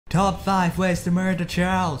Top 5 ways to murder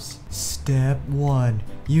Charles. Step 1.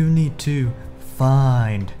 You need to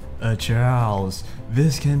find a Charles.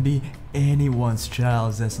 This can be anyone's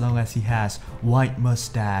Charles as long as he has white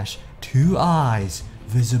mustache, 2 eyes,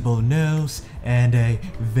 visible nose, and a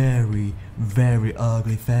very, very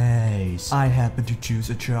ugly face. I happen to choose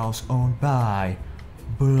a Charles owned by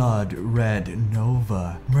Blood Red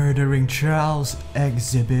Nova. Murdering Charles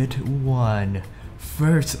Exhibit 1.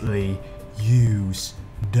 Firstly, use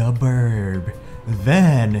the burb.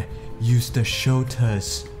 Then, use the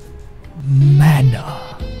Shota's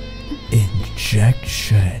mana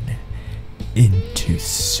injection into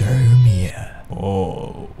Sirmia.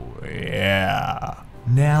 Oh, yeah.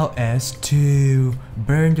 Now S2,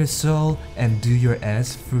 burn the soul and do your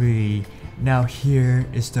S3. Now here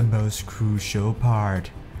is the most crucial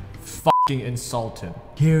part. Fucking insult him.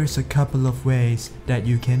 Here's a couple of ways that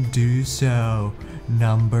you can do so.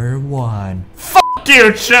 Number 1. Fuck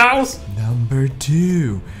you, Charles! Number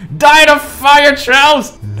 2. Die in a fire,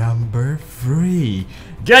 Charles! Number 3.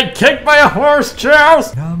 Get kicked by a horse,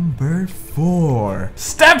 Charles! Number 4.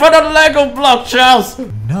 Step on a Lego block, Charles!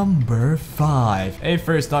 Number 5. A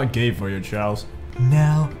first not gay for you, Charles.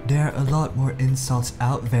 Now, there are a lot more insults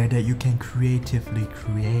out there that you can creatively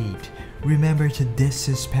create. Remember to diss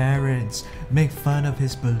his parents, make fun of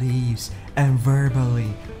his beliefs, and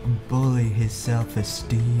verbally bully his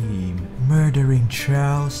self-esteem. Murdering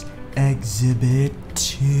Charles Exhibit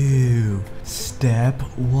 2. Step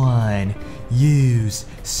 1. Use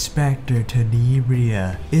Spectre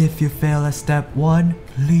Tenebria. If you fail at step 1,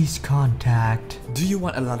 please contact. Do you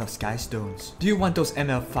want a lot of Sky Stones? Do you want those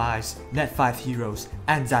ML5s, Net 5 heroes,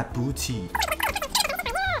 and that booty?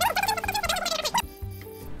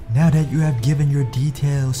 Now that you have given your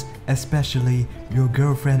details, especially your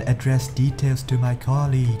girlfriend address details to my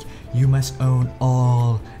colleague, you must own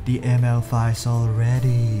all the ML files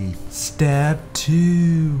already. Step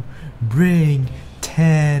 2. Bring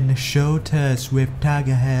 10 Shotas with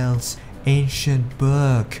Tagahel's ancient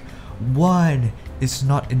book. 1 is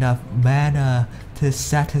not enough mana to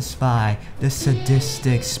satisfy the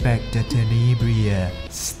sadistic Spectre Tenebria.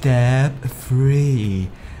 Step 3.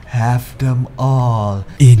 Have them all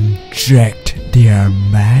inject their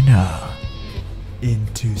mana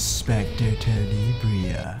into Spectre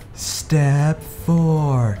Tenebria. Step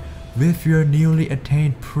 4. With your newly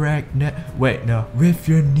attained with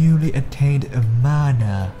your newly attained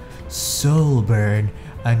mana, soul burn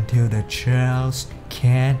until the Charles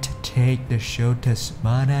can't take the Shota's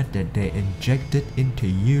mana that they injected into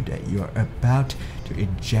you that you're about to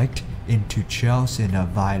inject into Charles in a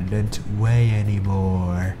violent way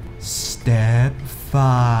anymore. Step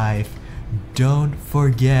 5. Don't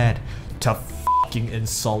forget To fucking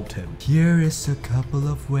insult him. Here is a couple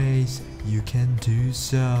of ways you can do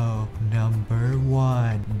so. Number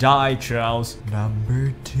 1. Die, Charles.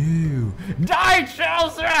 Number 2. Die,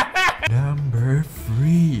 Charles! Number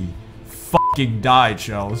 3. Fucking die,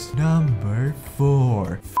 Charles. Number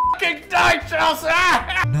 4. Fucking die, Charles!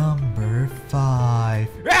 Number 5.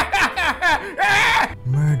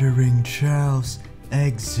 Murdering Charles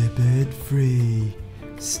Exhibit 3.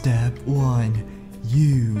 Step 1.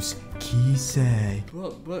 Use Kisei.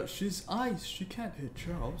 But she's ice. She can't hit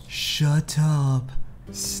Charles. Shut up.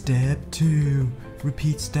 Step 2.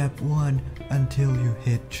 Repeat step 1 until you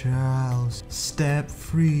hit Charles. Step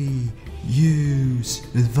 3. Use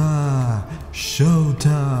the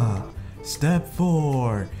Shota. Step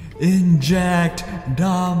 4. Inject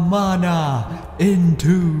the mana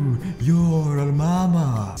into your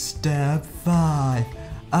mama. Step 5.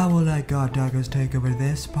 I will let God Doggers take over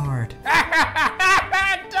this part.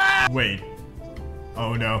 Wait.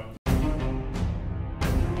 Oh no.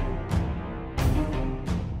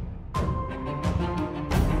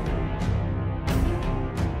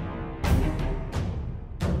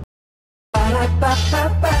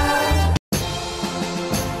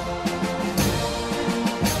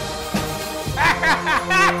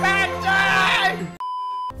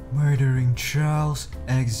 Murdering Charles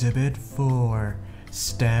Exhibit 4.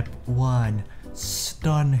 Step 1.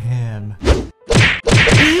 Stun him.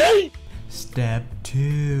 Step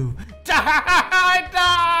 2.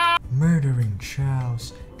 Murdering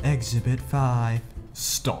Charles Exhibit 5.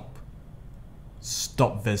 Stop.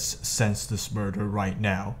 Stop this senseless murder right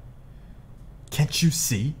now. Can't you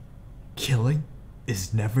see? Killing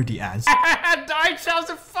is never the answer. Die, Charles,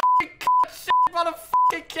 you fucking shit,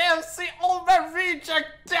 motherfucking KFC, all my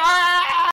reject.